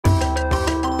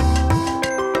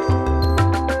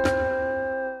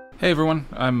Hey everyone,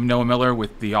 I'm Noah Miller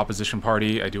with the Opposition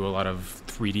Party. I do a lot of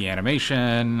 3D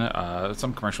animation,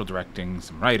 some commercial directing,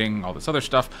 some writing, all this other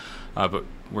stuff. But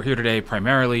we're here today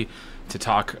primarily to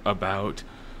talk about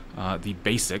the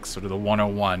basics, sort of the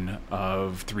 101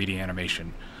 of 3D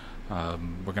animation.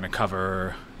 We're going to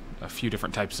cover a few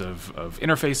different types of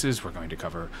interfaces. We're going to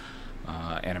cover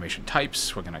animation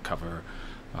types. We're going to cover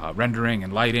rendering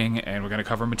and lighting, and we're going to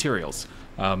cover materials.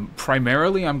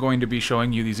 Primarily, I'm going to be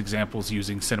showing you these examples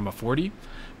using Cinema4d,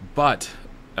 but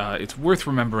it's worth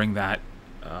remembering that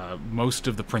most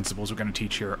of the principles we're going to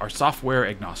teach here are software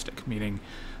agnostic, meaning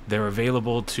they're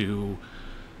available to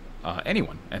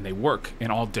anyone, and they work in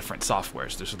all different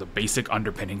softwares. Those are the basic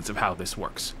underpinnings of how this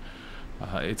works.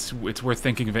 It's worth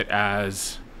thinking of it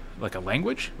as like a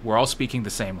language. We're all speaking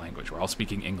the same language. We're all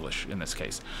speaking English in this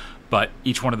case, but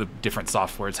each one of the different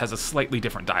softwares has a slightly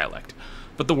different dialect.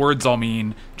 But the words all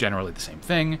mean generally the same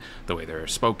thing. The way they're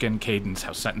spoken, cadence,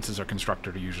 how sentences are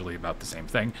constructed are usually about the same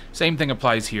thing. Same thing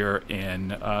applies here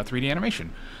in 3D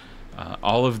animation.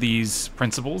 All of these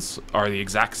principles are the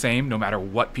exact same no matter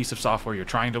what piece of software you're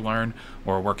trying to learn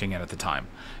or working in at the time,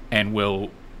 and will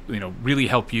really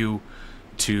help you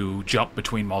to jump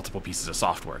between multiple pieces of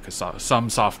software, because some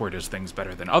software does things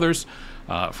better than others.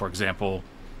 For example,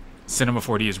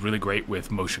 Cinema4d is really great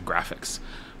with motion graphics,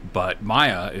 but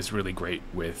Maya is really great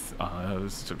with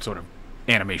sort of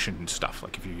animation stuff,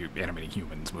 like if you're animating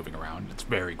humans moving around, it's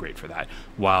very great for that,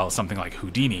 while something like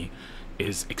Houdini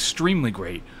is extremely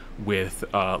great with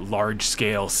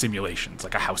large-scale simulations,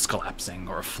 like a house collapsing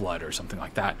or a flood or something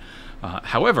like that.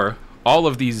 However, all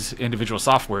of these individual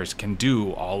softwares can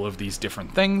do all of these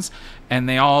different things, and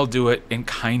they all do it in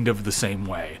kind of the same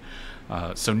way.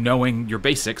 So knowing your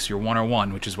basics, your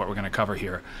 101, which is what we're going to cover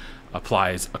here,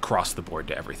 applies across the board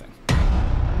to everything.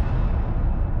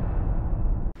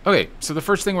 Okay, so the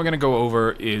first thing we're going to go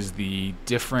over is the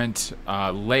different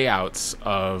layouts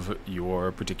of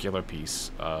your particular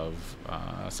piece of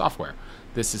software.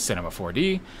 This is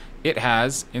Cinema4d. It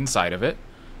has inside of it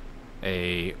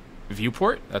a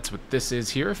viewport. That's what this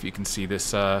is here. If you can see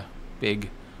this big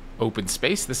open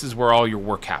space, this is where all your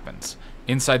work happens.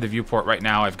 Inside the viewport right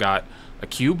now I've got a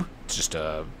cube. It's just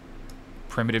a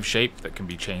primitive shape that can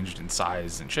be changed in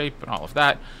size and shape and all of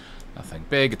that. Nothing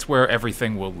big. It's where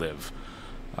everything will live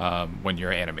when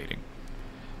you're animating.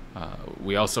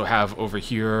 We also have over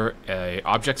here a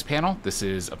objects panel. This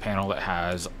is a panel that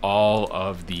has all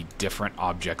of the different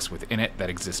objects within it that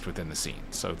exist within the scene.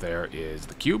 So there is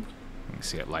the cube. You can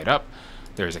see it light up.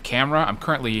 There's a camera. I'm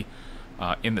currently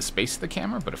in the space of the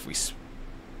camera, but if we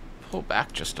pull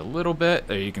back just a little bit,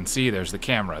 there you can see there's the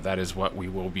camera. That is what we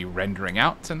will be rendering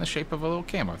out. It's in the shape of a little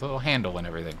camera with a little handle and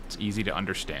everything. It's easy to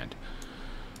understand.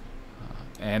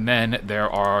 And then there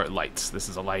are lights. This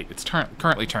is a light. It's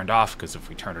currently turned off, because if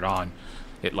we turn it on,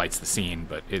 it lights the scene,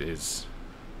 but it is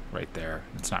right there.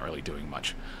 It's not really doing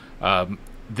much.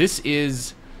 This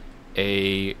is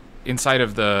inside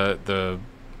of the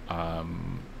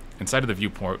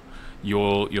viewport.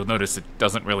 You'll notice it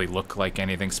doesn't really look like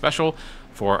anything special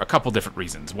for a couple different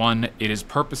reasons. One, it is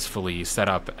purposefully set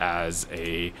up as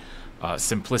a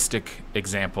simplistic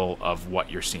example of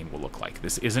what your scene will look like.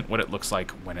 This isn't what it looks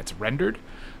like when it's rendered.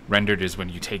 Rendered is when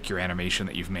you take your animation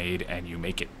that you've made and you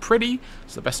make it pretty.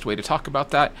 It's the best way to talk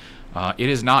about that. It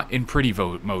is not in pretty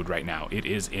mode right now. It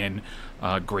is in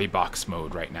gray box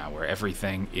mode right now, where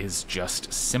everything is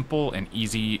just simple and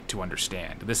easy to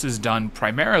understand. This is done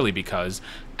primarily because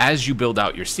as you build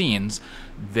out your scenes,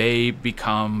 they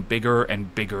become bigger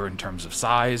and bigger in terms of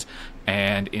size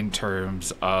and in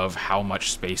terms of how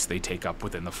much space they take up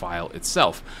within the file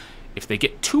itself. If they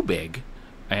get too big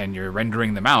and you're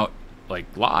rendering them out like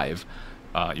live,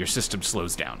 your system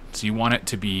slows down. So you want it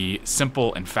to be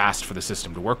simple and fast for the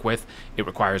system to work with. It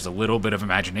requires a little bit of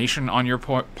imagination on your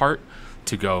part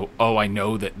to go, oh, I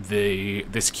know that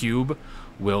this cube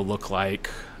will look like,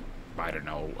 I don't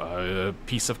know, a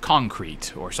piece of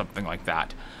concrete or something like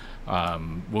that.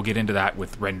 We'll get into that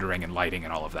with rendering and lighting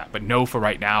and all of that. But no, for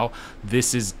right now,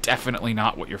 this is definitely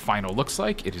not what your final looks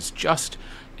like. It is just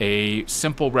a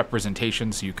simple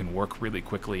representation so you can work really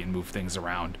quickly and move things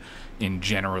around in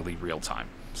generally real time.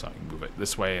 So you can move it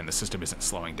this way and the system isn't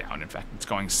slowing down. In fact, it's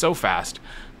going so fast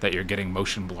that you're getting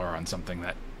motion blur on something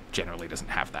that generally doesn't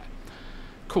have that.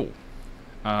 Cool.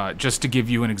 Just to give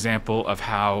you an example of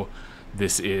how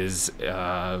this is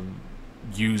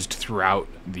used throughout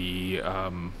the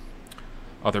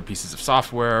other pieces of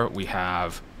software, we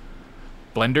have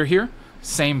Blender here.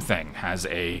 Same thing. Has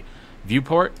a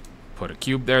viewport. Put a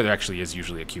cube there. There actually is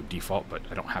usually a cube default, but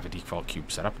I don't have a default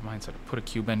cube set up in mine, so to put a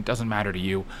cube in doesn't matter to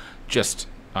you. Just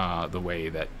the way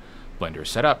that Blender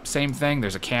setup, same thing.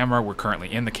 There's a camera. We're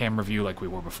currently in the camera view like we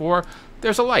were before.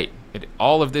 There's a light.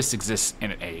 All of this exists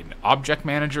in an object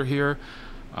manager here.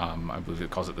 I believe it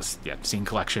calls it this scene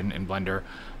collection in Blender.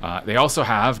 They also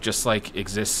have, just like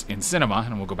exists in Cinema,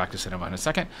 and we'll go back to Cinema in a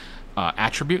second,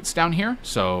 attributes down here.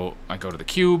 So I go to the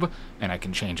cube and I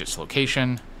can change its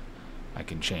location. I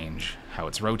can change how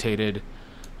it's rotated.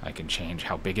 I can change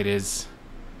how big it is.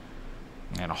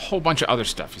 And a whole bunch of other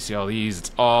stuff. You see all these?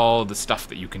 It's all the stuff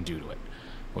that you can do to it,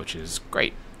 which is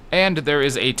great. And there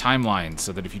is a timeline,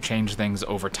 so that if you change things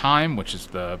over time, which is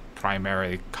the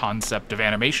primary concept of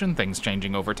animation, things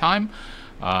changing over time,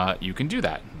 you can do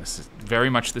that. This is very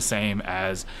much the same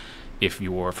as if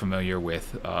you're familiar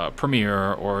with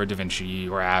Premiere or DaVinci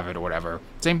or Avid or whatever.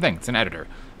 Same thing. It's an editor,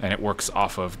 and it works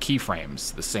off of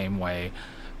keyframes the same way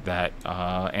that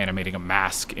animating a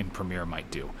mask in Premiere might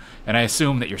do. And I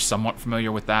assume that you're somewhat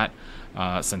familiar with that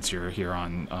since you're here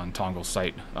on Tongal's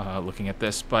site looking at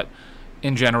this. But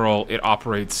in general, it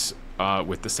operates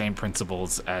with the same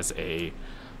principles as the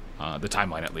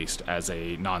timeline, at least, as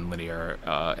a non-linear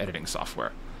editing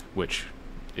software, which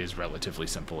is relatively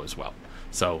simple as well.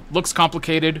 So looks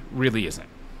complicated, really isn't.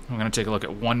 I'm going to take a look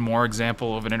at one more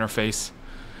example of an interface.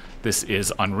 This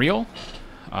is Unreal.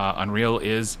 Unreal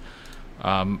is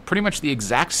pretty much the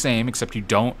exact same, except you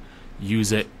don't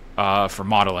use it for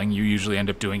modeling. You usually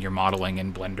end up doing your modeling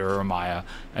in Blender or Maya,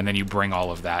 and then you bring all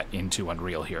of that into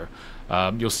Unreal here.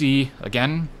 You'll see,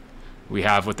 again, we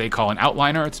have what they call an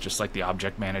outliner. It's just like the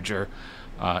object manager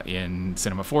in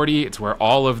Cinema4d. It's where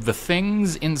all of the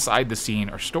things inside the scene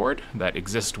are stored that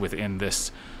exist within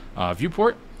this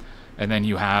viewport. And then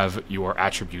you have your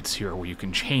attributes here where you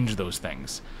can change those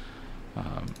things.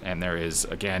 And there is,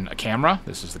 again, a camera.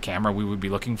 This is the camera we would be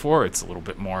looking for. It's a little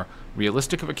bit more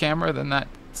realistic of a camera than that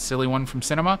silly one from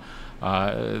Cinema.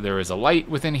 There is a light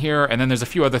within here, and then there's a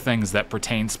few other things that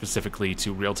pertain specifically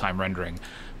to real-time rendering,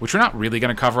 which we're not really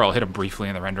going to cover. I'll hit them briefly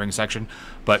in the rendering section,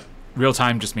 but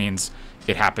real-time just means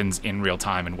it happens in real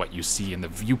time, and what you see in the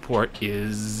viewport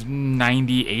is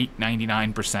 98,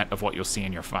 99% of what you'll see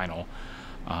in your final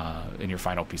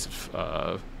piece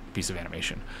of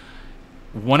animation.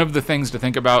 One of the things to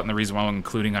think about, and the reason why I'm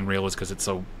including Unreal is because it's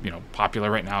so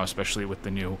popular right now, especially with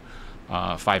the new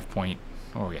 5.1,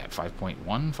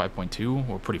 5.2,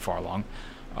 we're pretty far along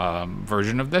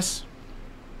version of this,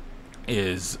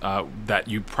 is that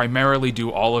you primarily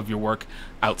do all of your work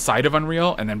outside of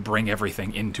Unreal and then bring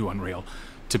everything into Unreal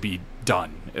to be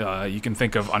done. You can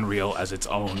think of Unreal as its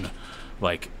own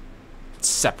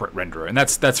separate renderer, and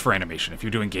that's for animation. If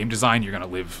you're doing game design, you're going to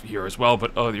live here as well,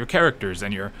 but your characters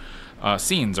and your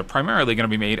scenes are primarily going to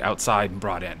be made outside and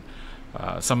brought in.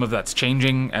 Some of that's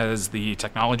changing as the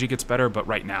technology gets better, but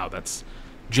right now that's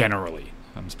generally,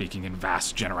 I'm speaking in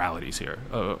vast generalities here,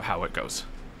 how it goes.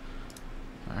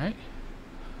 All right.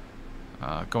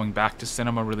 Going back to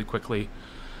Cinema really quickly.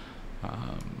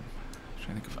 Trying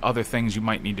to think of other things you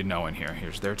might need to know in here.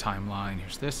 Here's their timeline.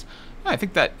 Here's this. I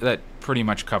think that pretty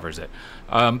much covers it.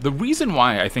 The reason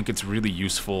why I think it's really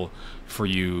useful for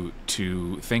you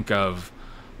to think of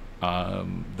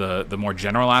the more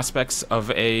general aspects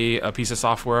of a piece of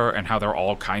software and how they're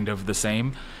all kind of the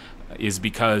same is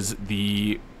because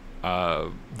the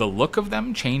look of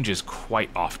them changes quite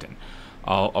often.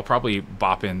 I'll probably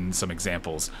bop in some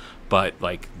examples, but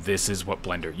this is what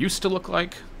Blender used to look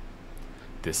like.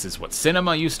 This is what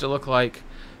Cinema used to look like.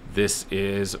 This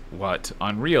is what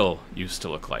Unreal used to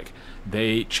look like.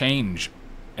 They change,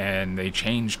 and they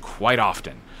change quite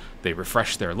often. They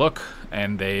refresh their look,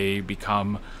 and they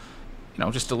become,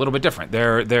 just a little bit different.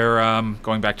 They're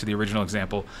going back to the original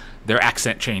example, their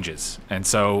accent changes, and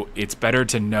so it's better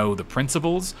to know the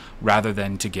principles rather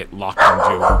than to get locked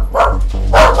into.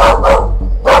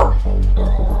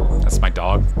 That's my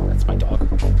dog. That's my dog.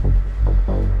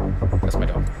 That's my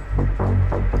dog.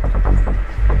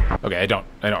 Okay, I don't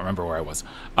remember where I was.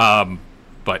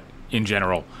 But in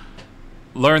general,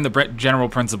 learn the general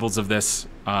principles of this.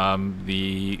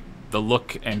 The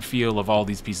look and feel of all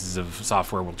these pieces of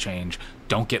software will change.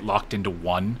 Don't get locked into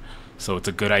one. So it's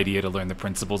a good idea to learn the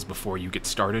principles before you get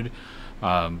started.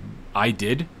 I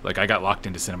did. I got locked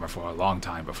into Cinema for a long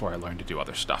time before I learned to do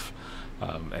other stuff.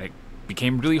 And it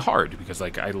became really hard because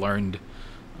I learned,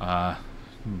 let's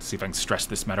see if I can stress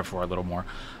this metaphor a little more.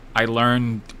 I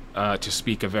learned to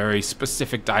speak a very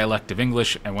specific dialect of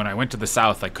English, and when I went to the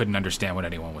South, I couldn't understand what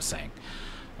anyone was saying.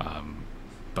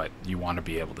 But you want to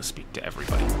be able to speak to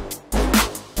everybody.